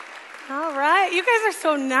All right, you guys are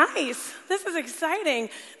so nice. This is exciting.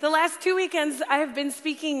 The last 2 weekends, I have been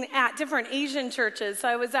speaking at different Asian churches. So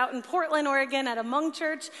I was out in Portland, Oregon at a Hmong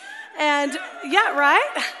church. And yeah, right?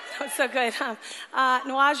 That was so good.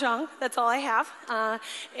 Nwajong, that's all I have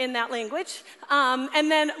in that language.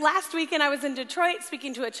 And then last weekend, I was in Detroit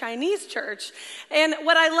speaking to a Chinese church. And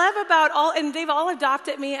what I love about and they've all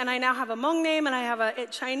adopted me, and I now have a Hmong name, and I have a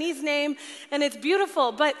Chinese name, and it's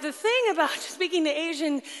beautiful. But the thing about speaking to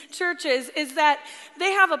Asian churches is that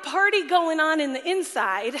they have a party going on in the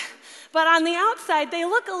inside, but on the outside, they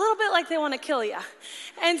look a little bit like they want to kill you.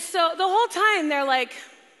 And so the whole time, they're like,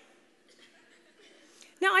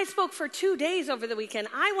 now, I spoke for 2 days over the weekend.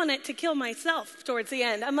 I wanted to kill myself towards the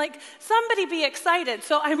end. I'm like, somebody be excited.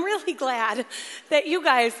 So I'm really glad that you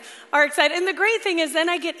guys are excited. And the great thing is then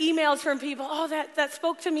I get emails from people, oh, that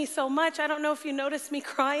spoke to me so much. I don't know if you noticed me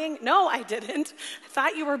crying. No, I didn't. I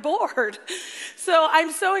thought you were bored. So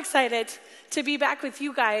I'm so excited to be back with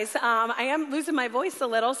you guys. I am losing my voice a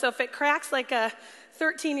little, so if it cracks like a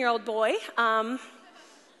 13-year-old boy,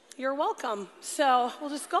 you're welcome. So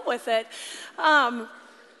we'll just go with it.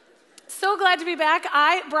 So glad to be back.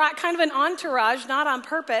 I brought kind of an entourage, not on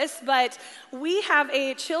purpose, but we have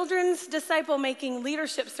a children's disciple-making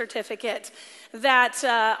leadership certificate that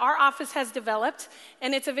our office has developed,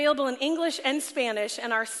 and it's available in English and Spanish,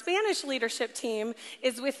 and our Spanish leadership team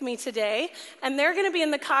is with me today, and they're going to be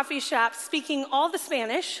in the coffee shop speaking all the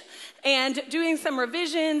Spanish and doing some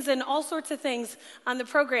revisions and all sorts of things on the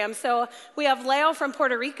program. So we have Leo from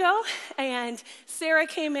Puerto Rico, and Sarah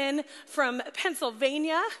came in from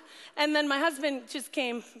Pennsylvania, and then my husband just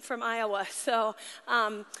came from Iowa. So,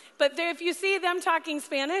 but if you see them talking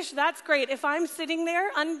Spanish, that's great. If I'm sitting there,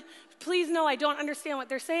 please know I don't understand what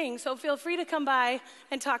they're saying, so feel free to come by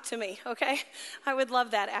and talk to me, okay? I would love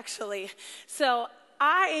that, actually. So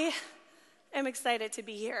I am excited to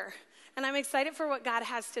be here, and I'm excited for what God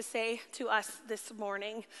has to say to us this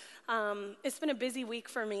morning. It's been a busy week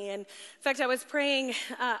for me, and in fact, I was praying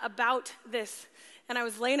about this, and I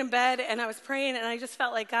was laying in bed, and I was praying, and I just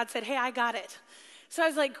felt like God said, hey, I got it. So I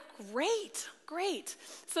was like, great.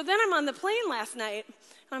 So then I'm on the plane last night,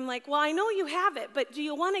 I'm like, well, I know you have it, but do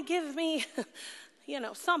you want to give me,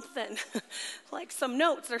 something, like some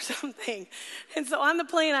notes or something? And so on the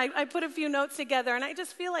plane, I put a few notes together, and I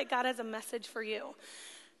just feel like God has a message for you.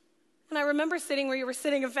 And I remember sitting where you were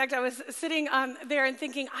sitting. In fact, I was sitting there and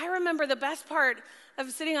thinking, I remember the best part of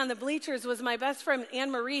sitting on the bleachers was my best friend,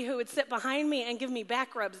 Anne Marie, who would sit behind me and give me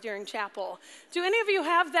back rubs during chapel. Do any of you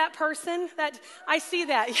have that person? I see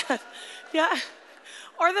that, yeah.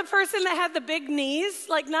 Or the person that had the big knees,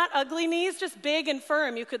 like not ugly knees, just big and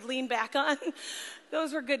firm you could lean back on.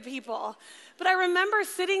 Those were good people. But I remember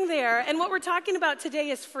sitting there, and what we're talking about today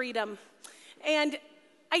is freedom. And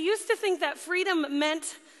I used to think that freedom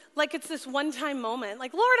meant like it's this one-time moment.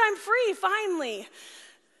 Like, Lord, I'm free, finally.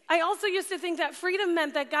 I also used to think that freedom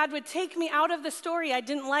meant that God would take me out of the story I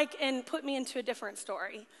didn't like and put me into a different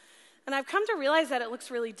story. And I've come to realize that it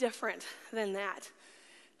looks really different than that.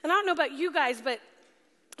 And I don't know about you guys, but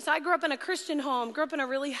so I grew up in a Christian home, grew up in a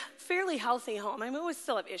really fairly healthy home. I mean, we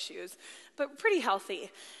still have issues, but pretty healthy.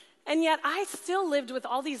 And yet I still lived with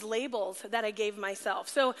all these labels that I gave myself.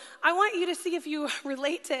 So I want you to see if you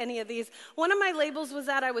relate to any of these. One of my labels was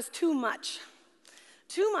that I was too much.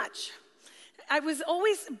 Too much. I was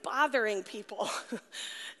always bothering people.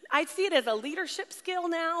 I see it as a leadership skill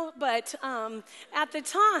now, but at the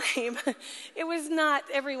time, it was not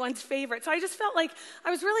everyone's favorite. So I just felt like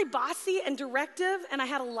I was really bossy and directive, and I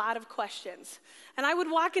had a lot of questions. And I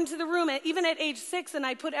would walk into the room, even at age 6, and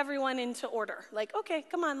I'd put everyone into order. Like, okay,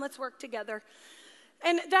 come on, let's work together.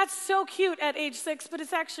 And that's so cute at age 6, but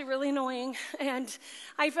it's actually really annoying. And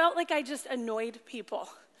I felt like I just annoyed people.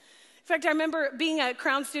 In fact, I remember being a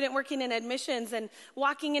Crown student working in admissions and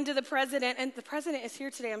walking into the president, and the president is here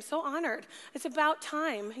today. I'm so honored. It's about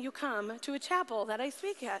time you come to a chapel that I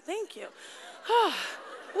speak at. Thank you.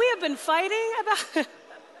 We have been fighting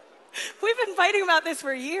about this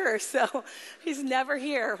for years, so he's never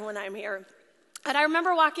here when I'm here. And I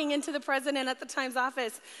remember walking into the president at the Times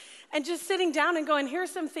office and just sitting down and going, here's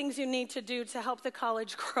some things you need to do to help the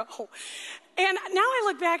college grow. And now I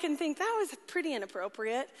look back and think that was pretty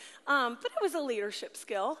inappropriate, but it was a leadership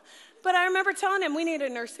skill. But I remember telling him we need a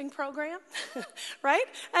nursing program, right?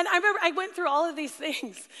 And I remember I went through all of these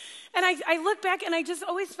things. And I look back and I just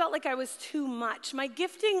always felt like I was too much. My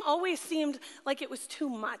gifting always seemed like it was too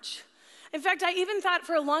much. In fact, I even thought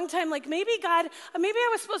for a long time, like maybe I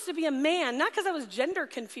was supposed to be a man, not because I was gender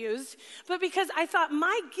confused, but because I thought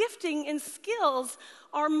my gifting and skills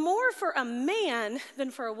are more for a man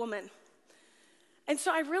than for a woman. And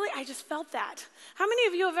so I just felt that. How many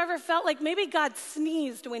of you have ever felt like maybe God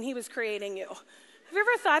sneezed when he was creating you? Have you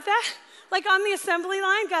ever thought that? Like on the assembly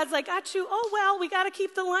line, God's like, achoo, oh well, we got to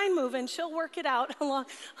keep the line moving. She'll work it out along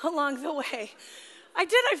the way. I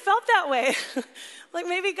felt that way. Like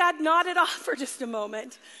maybe God nodded off for just a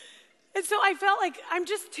moment. And so I felt like I'm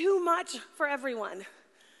just too much for everyone.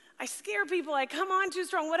 I scare people, I come on too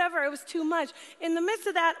strong, whatever, it was too much. In the midst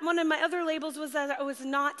of that, one of my other labels was that I was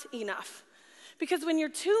not enough. Because when you're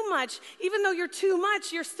too much, even though you're too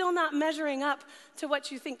much, you're still not measuring up to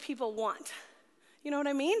what you think people want. You know what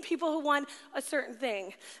I mean? People who want a certain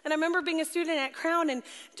thing. And I remember being a student at Crown and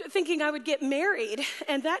thinking I would get married,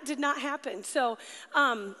 and that did not happen. So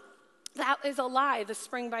that is a lie, the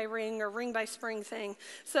spring by ring or ring by spring thing.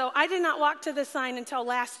 So I did not walk to the sign until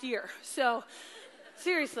last year. So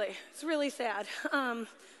seriously, it's really sad.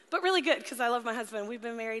 But really good because I love my husband. We've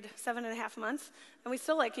been married 7.5 months, and we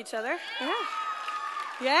still like each other.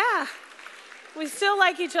 Yeah. We still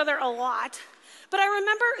like each other a lot. But I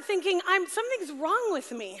remember thinking, something's wrong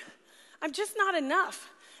with me. I'm just not enough.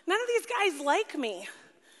 None of these guys like me.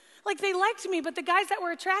 Like they liked me, but the guys that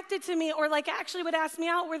were attracted to me or like actually would ask me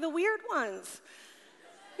out were the weird ones.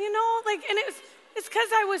 You know, like, and it's because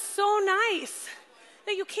I was so nice.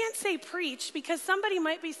 Now you can't say preach because somebody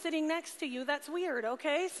might be sitting next to you. That's weird,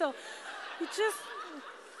 okay? So you just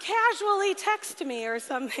casually text me or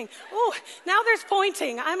something. Oh, now there's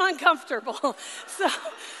pointing. I'm uncomfortable. So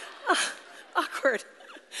awkward.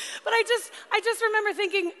 But I just remember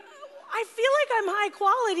thinking, I feel like I'm high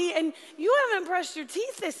quality and you haven't brushed your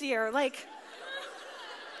teeth this year. Like,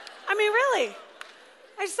 I mean, really.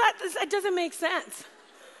 I just thought it doesn't make sense.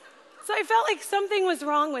 So I felt like something was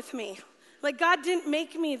wrong with me. Like God didn't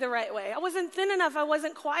make me the right way. I wasn't thin enough. I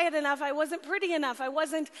wasn't quiet enough. I wasn't pretty enough. I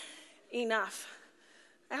wasn't enough.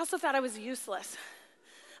 I also thought I was useless.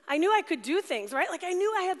 I knew I could do things, right? Like I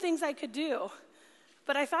knew I had things I could do.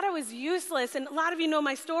 But I thought I was useless. And a lot of you know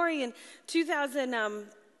my story. In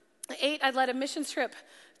 2008, I led a missions trip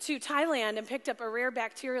to Thailand and picked up a rare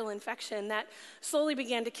bacterial infection that slowly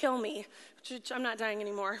began to kill me, which I'm not dying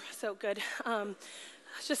anymore, so good.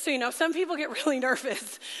 Just so you know, some people get really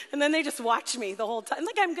nervous, and then they just watch me the whole time.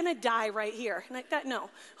 Like I'm going to die right here. And I thought, no,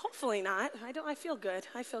 hopefully not. I feel good.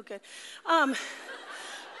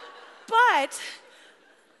 But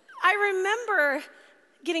I remember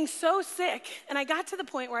getting so sick, and I got to the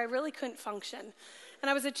point where I really couldn't function. And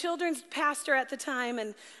I was a children's pastor at the time,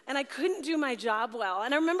 and I couldn't do my job well.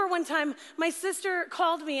 And I remember one time, my sister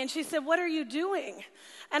called me, and she said, "What are you doing?"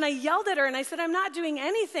 And I yelled at her, and I said, "I'm not doing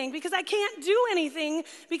anything, because I can't do anything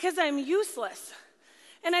because I'm useless."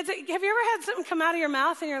 And I said, have you ever had something come out of your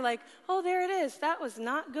mouth, and you're like, oh, there it is. That was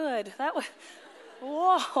not good. That was,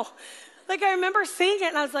 whoa. Like I remember seeing it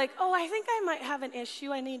and I was like, oh, I think I might have an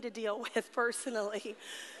issue I need to deal with personally.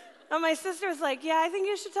 And my sister was like, yeah, I think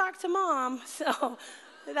you should talk to mom. So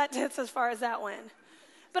that's as far as that went.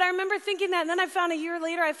 But I remember thinking that, and then a year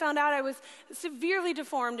later, I found out I was severely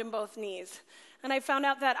deformed in both knees. And I found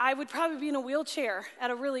out that I would probably be in a wheelchair at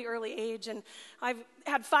a really early age. And I've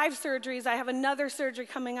had 5 surgeries. I have another surgery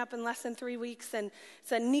coming up in less than 3 weeks. And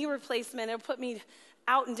it's a knee replacement. It'll put me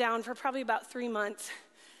out and down for probably about 3 months.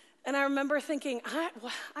 And I remember thinking,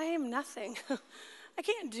 I am nothing. I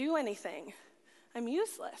can't do anything. I'm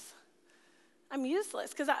useless. I'm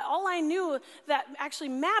useless because all I knew that actually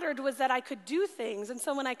mattered was that I could do things. And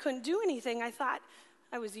so when I couldn't do anything, I thought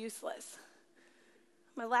I was useless.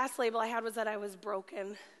 My last label I had was that I was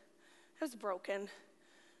broken. I was broken.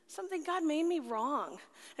 God made me wrong.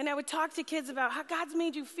 And I would talk to kids about how God's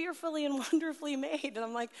made you fearfully and wonderfully made. And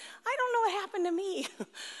I'm like, I don't know what happened to me.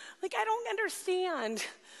 Like, I don't understand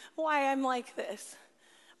why I'm like this.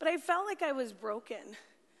 But I felt like I was broken.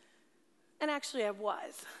 And actually I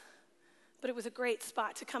was. But it was a great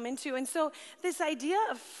spot to come into. And so this idea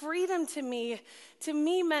of freedom to me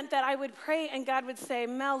meant that I would pray and God would say,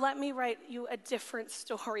 Mel, let me write you a different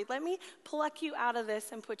story. Let me pluck you out of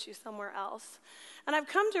this and put you somewhere else. And I've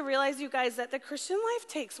come to realize, you guys, that the Christian life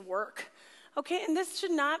takes work. Okay, and this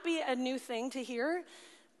should not be a new thing to hear,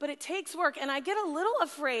 but it takes work. And I get a little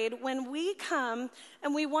afraid when we come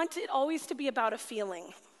and we want it always to be about a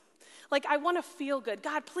feeling. Like, I want to feel good.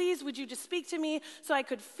 God, please, would you just speak to me so I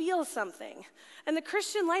could feel something? And the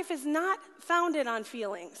Christian life is not founded on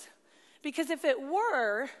feelings. Because if it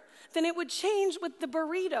were, then it would change with the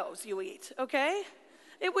burritos you eat, okay?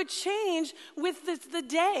 It would change with the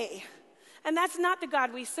day. And that's not the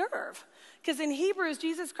God we serve. Because in Hebrews,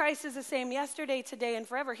 Jesus Christ is the same yesterday, today, and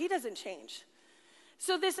forever. He doesn't change.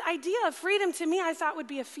 So this idea of freedom to me, I thought would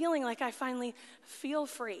be a feeling like I finally feel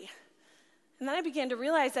free. And then I began to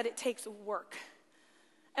realize that it takes work.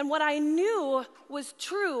 And what I knew was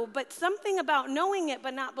true, but something about knowing it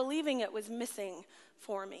but not believing it was missing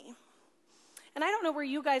for me. And I don't know where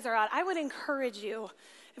you guys are at. I would encourage you,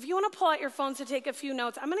 if you want to pull out your phones to take a few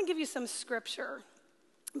notes, I'm going to give you some scripture.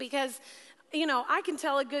 Because, I can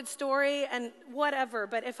tell a good story and whatever,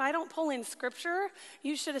 but if I don't pull in scripture,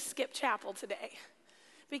 you should have skipped chapel today.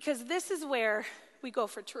 Because this is where we go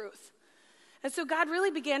for truth. And so God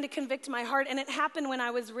really began to convict my heart, and it happened when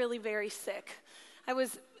I was really very sick.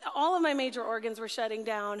 All of my major organs were shutting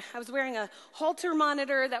down. I was wearing a Holter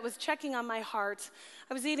monitor that was checking on my heart.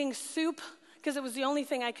 I was eating soup because it was the only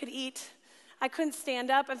thing I could eat. I couldn't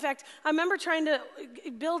stand up. In fact, I remember trying to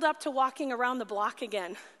build up to walking around the block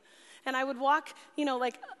again. And I would walk,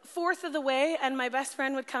 like a fourth of the way, and my best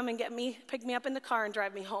friend would come and pick me up in the car and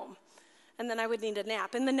drive me home. And then I would need a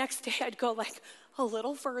nap. And the next day I'd go like a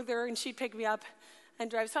little further, and she'd pick me up and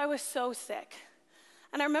drive. So I was so sick.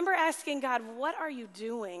 And I remember asking God, what are you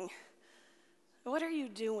doing? What are you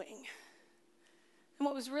doing? And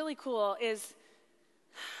what was really cool is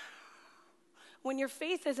when your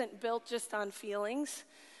faith isn't built just on feelings,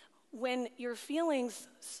 when your feelings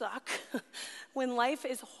suck, when life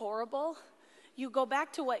is horrible, you go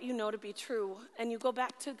back to what you know to be true, and you go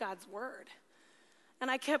back to God's word. And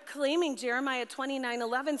I kept claiming Jeremiah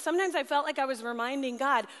 29:11. Sometimes I felt like I was reminding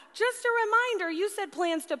God, just a reminder, you said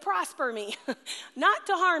plans to prosper me, not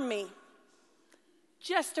to harm me.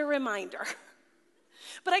 Just a reminder.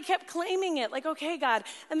 But I kept claiming it, like, okay, God.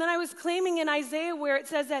 And then I was claiming in Isaiah where it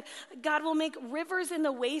says that God will make rivers in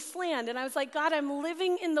the wasteland. And I was like, God, I'm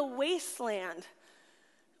living in the wasteland.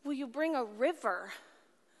 Will you bring a river?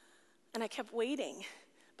 And I kept waiting.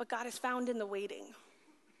 But God is found in the waiting.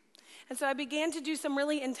 And so I began to do some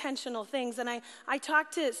really intentional things. And I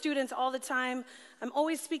talk to students all the time. I'm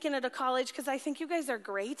always speaking at a college because I think you guys are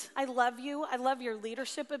great. I love you. I love your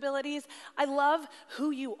leadership abilities. I love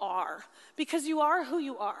who you are because you are who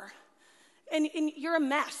you are. And you're a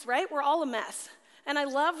mess, right? We're all a mess. And I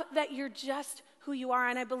love that you're just who you are,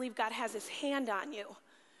 and I believe God has his hand on you.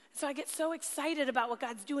 So I get so excited about what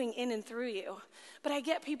God's doing in and through you. But I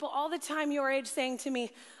get people all the time your age saying to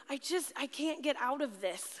me, I can't get out of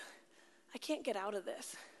this. I can't get out of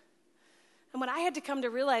this. And when I had to come to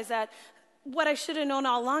realize that, what I should have known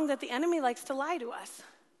all along, that the enemy likes to lie to us.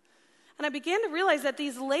 And I began to realize that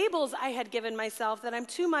these labels I had given myself, that I'm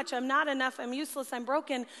too much, I'm not enough, I'm useless, I'm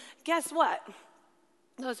broken, guess what?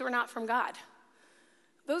 Those were not from God.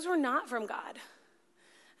 Those were not from God.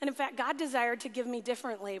 And in fact, God desired to give me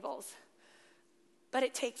different labels. But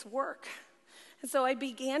it takes work. And so I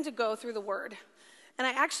began to go through the Word. And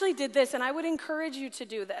I actually did this, and I would encourage you to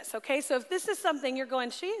do this, okay? So if this is something you're going,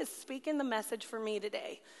 she is speaking the message for me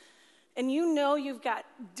today, and you know you've got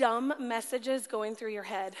dumb messages going through your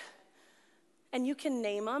head, and you can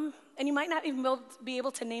name them, and you might not even be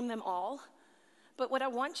able to name them all, but what I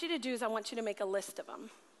want you to do is I want you to make a list of them.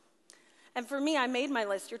 And for me, I made my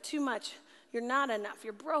list. You're too much. You're not enough.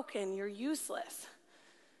 You're broken. You're useless.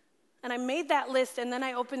 And I made that list, and then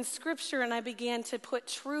I opened scripture, and I began to put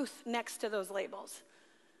truth next to those labels.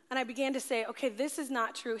 And I began to say, okay, this is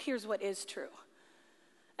not true. Here's what is true.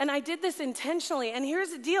 And I did this intentionally. And here's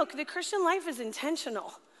the deal. The Christian life is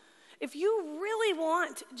intentional. If you really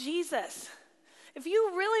want Jesus, if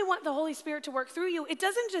you really want the Holy Spirit to work through you, it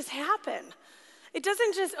doesn't just happen. It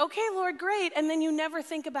doesn't just, okay, Lord, great, and then you never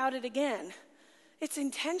think about it again. It's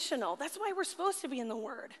intentional. That's why we're supposed to be in the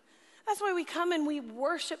Word. That's why we come and we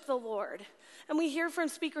worship the Lord. And we hear from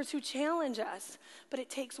speakers who challenge us. But it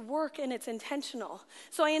takes work and it's intentional.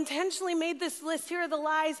 So I intentionally made this list. Here are the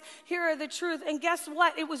lies. Here are the truth. And guess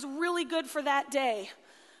what? It was really good for that day.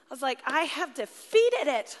 I was like, I have defeated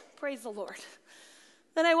it. Praise the Lord.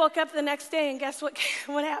 Then I woke up the next day and guess what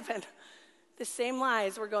happened? The same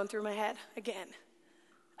lies were going through my head again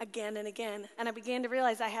and again. And I began to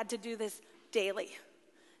realize I had to do this daily.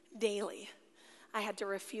 I had to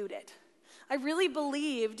refute it. I really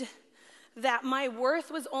believed that my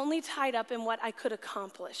worth was only tied up in what I could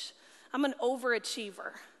accomplish. I'm an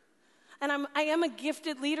overachiever. And I am a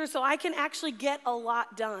gifted leader, so I can actually get a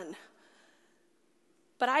lot done.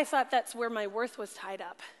 But I thought that's where my worth was tied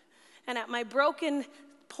up. And at my broken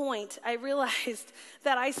point, I realized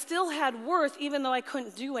that I still had worth even though I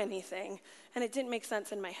couldn't do anything. And it didn't make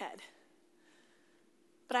sense in my head.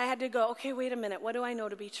 But I had to go, okay, wait a minute, what do I know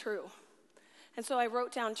to be true? And so I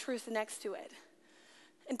wrote down truth next to it.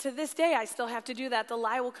 And to this day, I still have to do that. The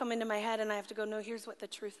lie will come into my head, and I have to go, no, here's what the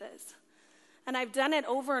truth is. And I've done it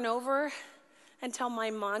over and over until my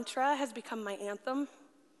mantra has become my anthem,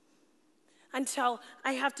 until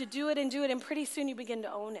I have to do it, and pretty soon you begin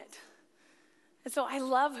to own it. And so I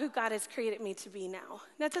love who God has created me to be now.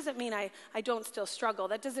 That doesn't mean I don't still struggle.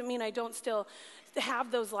 That doesn't mean I don't still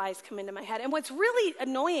have those lies come into my head. And what's really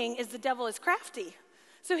annoying is the devil is crafty.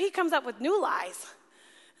 So he comes up with new lies.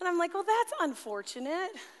 And I'm like, well, that's unfortunate.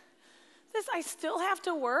 I still have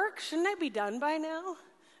to work. Shouldn't I be done by now?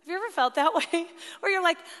 Have you ever felt that way? Or you're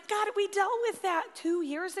like, God, we dealt with that 2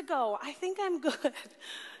 years ago. I think I'm good.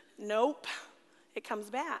 Nope. It comes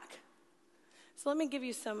back. So let me give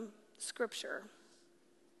you some scripture.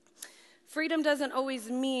 Freedom doesn't always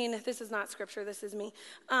mean, this is not scripture, this is me.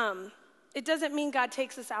 It doesn't mean God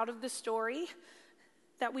takes us out of the story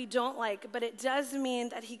that we don't like, but it does mean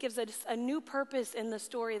that he gives us a new purpose in the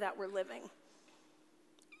story that we're living.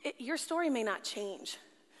 Your story may not change.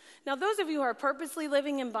 Now, those of you who are purposely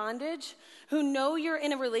living in bondage, who know you're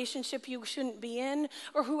in a relationship you shouldn't be in,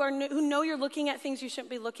 or who know you're looking at things you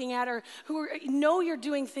shouldn't be looking at, or know you're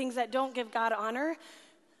doing things that don't give God honor,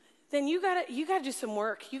 then you gotta do some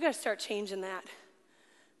work. You gotta start changing that.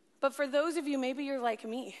 But for those of you, maybe you're like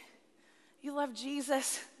me. You love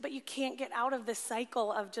Jesus, but you can't get out of this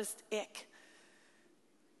cycle of just ick.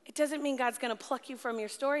 It doesn't mean God's gonna pluck you from your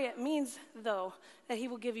story. It means, though, that he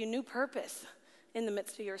will give you new purpose in the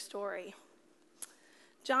midst of your story.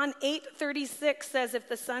 John 8:36 says, if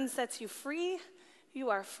the Son sets you free, you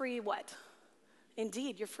are free what?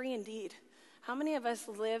 Indeed, you're free indeed. How many of us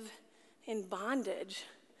live in bondage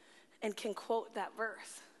and can quote that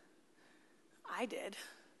verse? I did.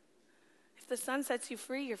 If the Son sets you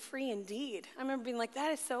free, you're free indeed. I remember being like,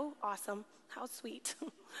 that is so awesome. How sweet.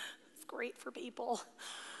 It's great for people.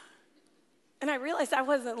 And I realized I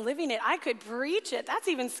wasn't living it. I could preach it. That's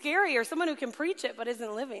even scarier. Someone who can preach it but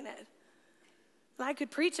isn't living it. And I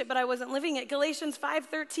could preach it, but I wasn't living it. Galatians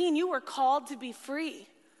 5:13, you were called to be free.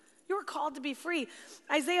 You were called to be free.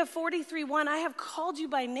 Isaiah 43:1, I have called you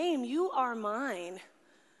by name. You are mine.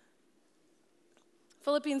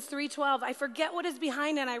 Philippians 3:12, I forget what is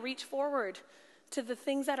behind and I reach forward to the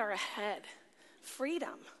things that are ahead.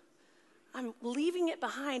 Freedom. I'm leaving it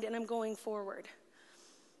behind and I'm going forward.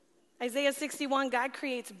 Isaiah 61, God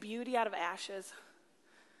creates beauty out of ashes.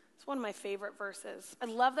 It's one of my favorite verses. I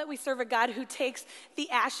love that we serve a God who takes the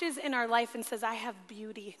ashes in our life and says, I have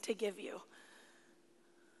beauty to give you.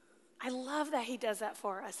 I love that he does that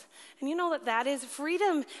for us. And you know what that is?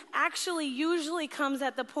 Freedom actually usually comes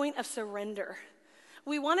at the point of surrender.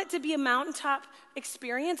 We want it to be a mountaintop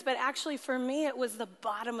experience, but actually for me, it was the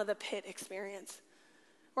bottom of the pit experience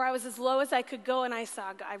where I was as low as I could go and I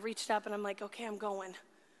reached up and I'm like, okay, I'm going.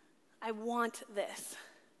 I want this.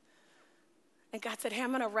 And God said, hey, I'm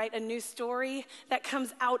going to write a new story that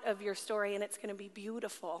comes out of your story, and it's going to be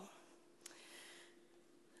beautiful.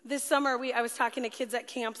 This summer, I was talking to kids at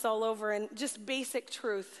camps all over, and just basic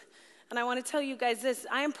truth. And I want to tell you guys this.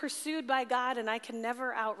 I am pursued by God, and I can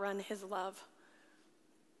never outrun his love.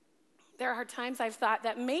 There are times I've thought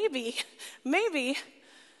that maybe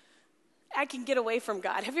I can get away from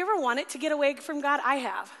God. Have you ever wanted to get away from God? I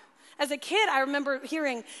have. As a kid, I remember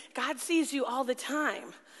hearing, God sees you all the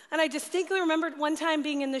time. And I distinctly remembered one time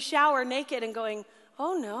being in the shower naked and going,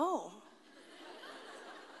 oh no.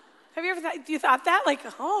 Have you ever thought that? Like,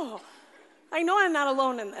 oh, I know I'm not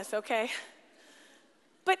alone in this, okay?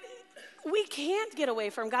 But we can't get away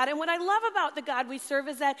from God. And what I love about the God we serve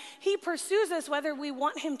is that he pursues us whether we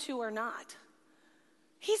want him to or not.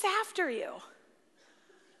 He's after you.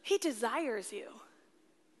 He desires you.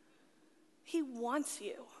 He wants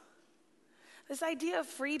you. This idea of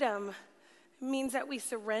freedom means that we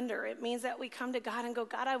surrender. It means that we come to God and go,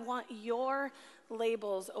 God, I want your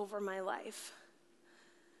labels over my life.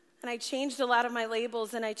 And I changed a lot of my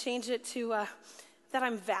labels, and I changed it to that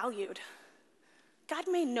I'm valued. God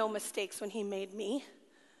made no mistakes when he made me.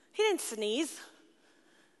 He didn't sneeze.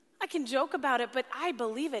 I can joke about it, but I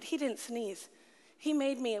believe it. He didn't sneeze. He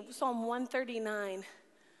made me. Psalm 139.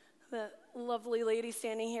 The lovely lady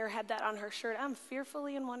standing here had that on her shirt. I'm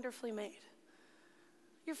fearfully and wonderfully made.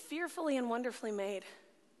 You're fearfully and wonderfully made,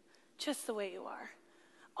 just the way you are.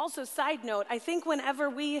 Also, side note, I think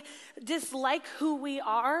whenever we dislike who we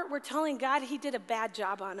are, we're telling God he did a bad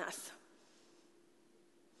job on us.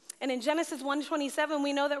 And in Genesis 1:27,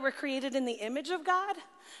 we know that we're created in the image of God.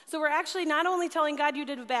 So we're actually not only telling God you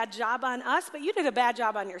did a bad job on us, but you did a bad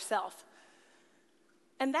job on yourself.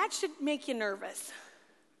 And that should make you nervous.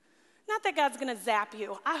 Not that God's going to zap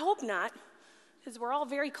you. I hope not, because we're all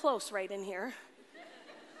very close right in here.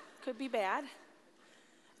 Could be bad.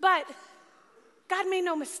 But God made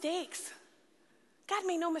no mistakes. God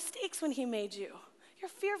made no mistakes when he made you. You're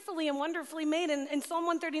fearfully and wonderfully made. And in Psalm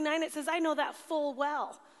 139, it says, I know that full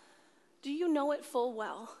well. Do you know it full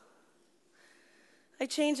well? I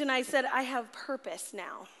changed and I said, I have purpose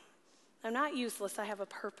now. I'm not useless. I have a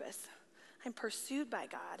purpose. I'm pursued by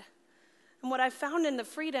God. And what I found in the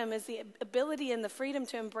freedom is the ability and the freedom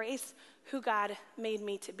to embrace who God made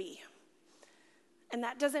me to be. And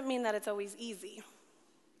that doesn't mean that it's always easy.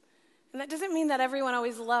 And that doesn't mean that everyone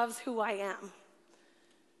always loves who I am.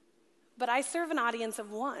 But I serve an audience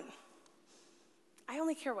of one. I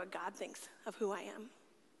only care what God thinks of who I am.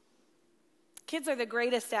 Kids are the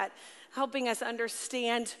greatest at helping us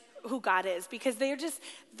understand who God is because they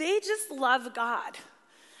just love God.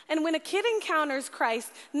 And when a kid encounters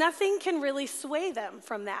Christ, nothing can really sway them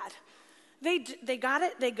from that. They got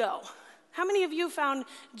it, they go. How many of you found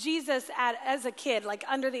Jesus as a kid, like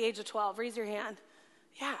under the age of 12? Raise your hand.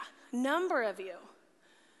 Yeah, a number of you.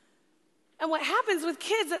 And what happens with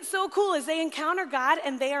kids that's so cool is they encounter God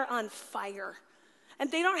and they are on fire. And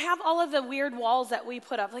they don't have all of the weird walls that we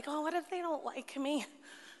put up. Like, oh, what if they don't like me?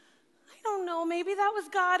 I don't know, maybe that was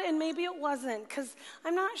God and maybe it wasn't, because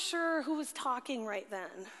I'm not sure who was talking right then.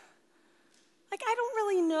 Like, I don't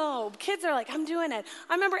really know. Kids are like, I'm doing it.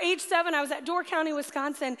 I remember age 7, I was at Door County,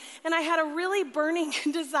 Wisconsin, and I had a really burning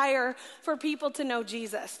desire for people to know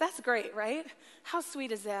Jesus. That's great, right? How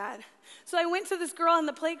sweet is that? So I went to this girl on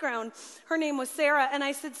the playground. Her name was Sarah, and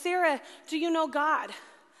I said, Sarah, do you know God?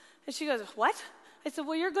 And she goes, what? I said,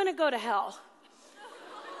 well, you're going to go to hell.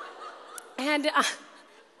 And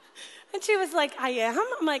she was like, I am?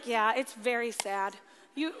 I'm like, yeah, it's very sad.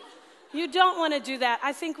 You don't want to do that.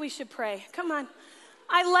 I think we should pray. Come on.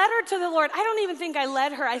 I led her to the Lord. I don't even think I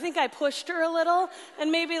led her. I think I pushed her a little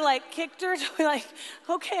and maybe like kicked her to be like,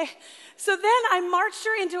 okay. So then I marched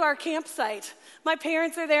her into our campsite. My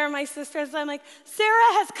parents are there, my sisters. I'm like,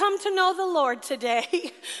 Sarah has come to know the Lord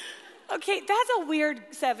today. Okay, that's a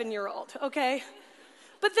weird 7-year-old, okay?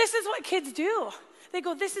 But this is what kids do. They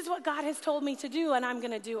go, this is what God has told me to do, and I'm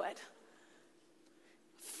going to do it.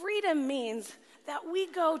 Freedom means that we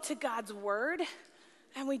go to God's word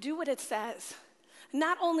and we do what it says.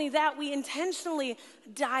 Not only that, we intentionally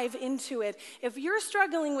dive into it. If you're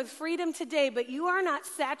struggling with freedom today, but you are not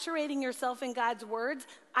saturating yourself in God's words,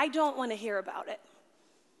 I don't want to hear about it.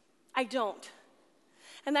 I don't.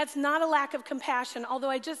 And that's not a lack of compassion, although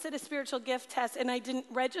I just did a spiritual gift test and I didn't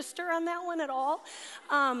register on that one at all.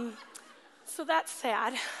 So that's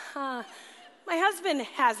sad. My husband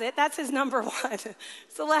has it. That's his number 1.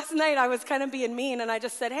 So last night I was kind of being mean and I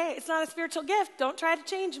just said, hey, it's not a spiritual gift. Don't try to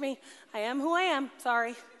change me. I am who I am.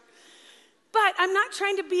 Sorry. But I'm not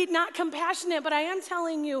trying to be not compassionate, but I am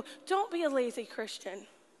telling you, don't be a lazy Christian.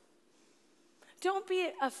 Don't be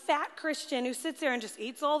a fat Christian who sits there and just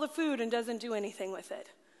eats all the food and doesn't do anything with it.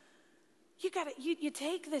 You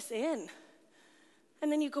take this in.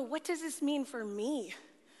 And then you go, what does this mean for me?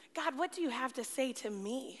 God, what do you have to say to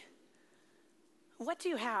me? What do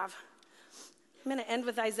you have? I'm going to end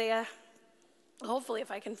with Isaiah. Hopefully,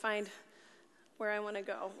 if I can find where I want to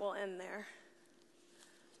go, we'll end there.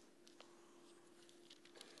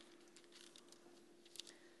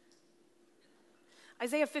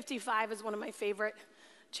 Isaiah 55 is one of my favorite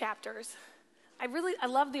chapters. I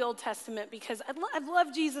love the Old Testament because I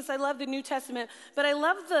love Jesus, I love the New Testament, but I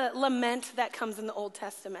love the lament that comes in the Old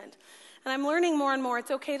Testament. And I'm learning more and more,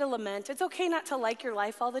 it's okay to lament. It's okay not to like your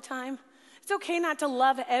life all the time. It's okay not to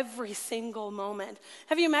love every single moment.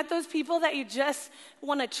 Have you met those people that you just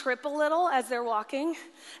want to trip a little as they're walking?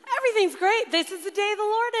 Everything's great. This is the day the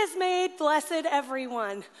Lord has made. Blessed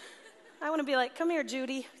everyone. I want to be like, come here,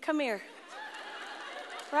 Judy. Come here.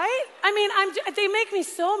 Right? I mean, they make me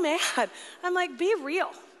so mad. I'm like, be real.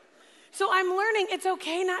 So I'm learning it's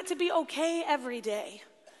okay not to be okay every day.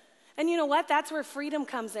 And you know what? That's where freedom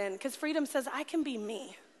comes in, because freedom says, I can be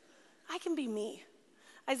me. I can be me.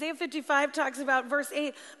 Isaiah 55 talks about verse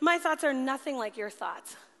 8, my thoughts are nothing like your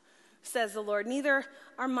thoughts, says the Lord. Neither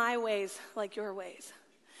are my ways like your ways.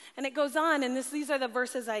 And it goes on, and these are the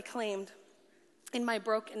verses I claimed in my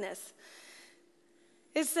brokenness.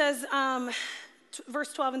 It says,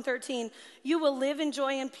 verse 12 and 13, you will live in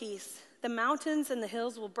joy and peace. The mountains and the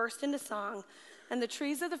hills will burst into song, and the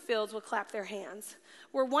trees of the fields will clap their hands.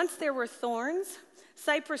 Where once there were thorns,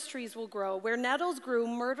 cypress trees will grow. Where nettles grew,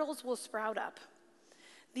 myrtles will sprout up.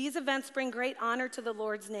 These events bring great honor to the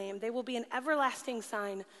Lord's name. They will be an everlasting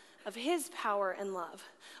sign of his power and love.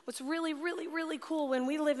 What's really, really, really cool when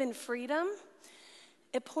we live in freedom,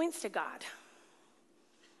 it points to God.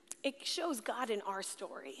 It shows God in our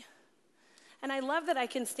story. And I love that I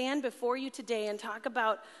can stand before you today and talk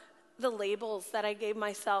about the labels that I gave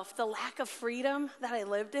myself, the lack of freedom that I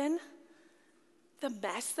lived in, the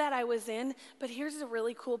mess that I was in. But here's the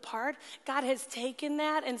really cool part. God has taken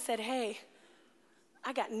that and said, hey,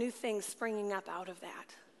 I got new things springing up out of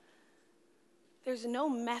that. There's no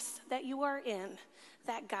mess that you are in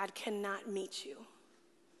that God cannot meet you.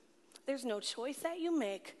 There's no choice that you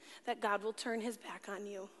make that God will turn his back on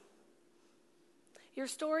you. Your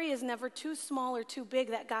story is never too small or too big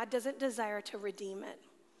that God doesn't desire to redeem it.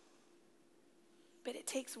 But it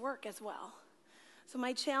takes work as well. So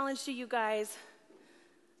my challenge to you guys,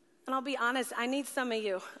 and I'll be honest, I need some of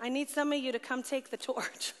you. I need some of you to come take the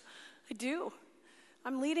torch. I do.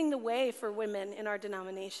 I'm leading the way for women in our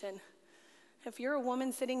denomination. If you're a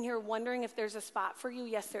woman sitting here wondering if there's a spot for you,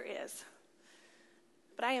 yes, there is.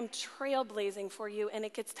 But I am trailblazing for you, and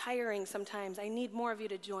it gets tiring sometimes. I need more of you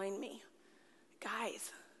to join me.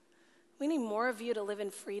 Guys, we need more of you to live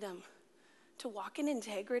in freedom, to walk in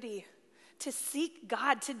integrity, to seek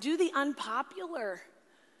God, to do the unpopular,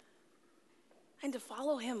 and to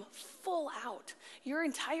follow him full out. Your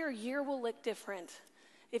entire year will look different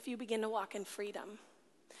if you begin to walk in freedom.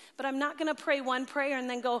 But I'm not going to pray one prayer and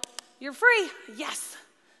then go, you're free. Yes,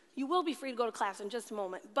 you will be free to go to class in just a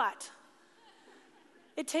moment, but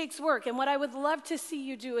it takes work. And what I would love to see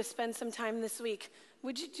you do is spend some time this week.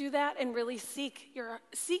 Would you do that and really seek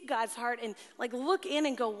God's heart and look in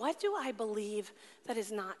and go, what do I believe that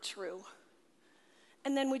is not true?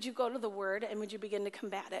 And then would you go to the Word and would you begin to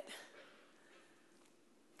combat it?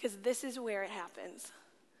 Because this is where it happens.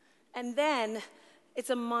 And then it's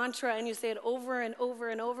a mantra and you say it over and over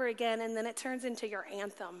and over again, and then it turns into your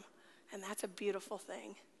anthem. And that's a beautiful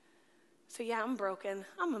thing. So yeah, I'm broken.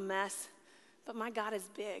 I'm a mess. But my God is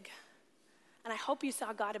big. And I hope you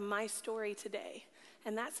saw God in my story today.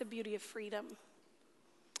 And that's the beauty of freedom.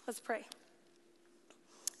 Let's pray.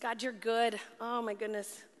 God, you're good. Oh my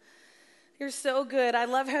goodness. You're so good. I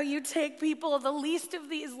love how you take people, the least of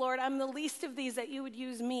these, Lord. I'm the least of these, that you would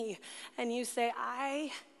use me. And you say,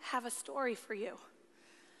 I have a story for you.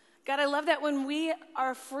 God, I love that when we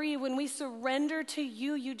are free, when we surrender to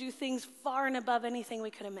you, you do things far and above anything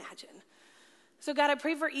we could imagine. So God, I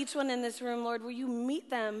pray for each one in this room, Lord, will you meet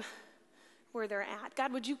them where they're at?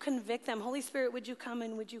 God, would you convict them? Holy Spirit, would you come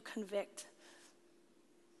and would you convict?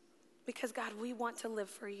 Because God, we want to live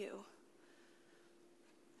for you.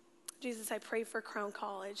 Jesus, I pray for Crown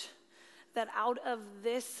College, that out of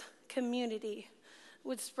this community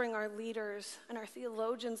would spring our leaders and our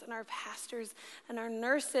theologians and our pastors and our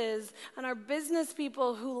nurses and our business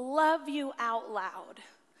people who love you out loud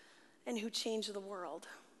and who change the world.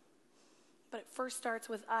 But it first starts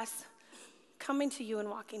with us coming to you and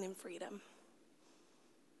walking in freedom.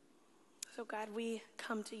 So God, we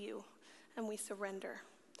come to you and we surrender.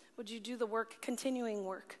 Would you do the work, continuing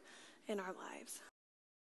work in our lives?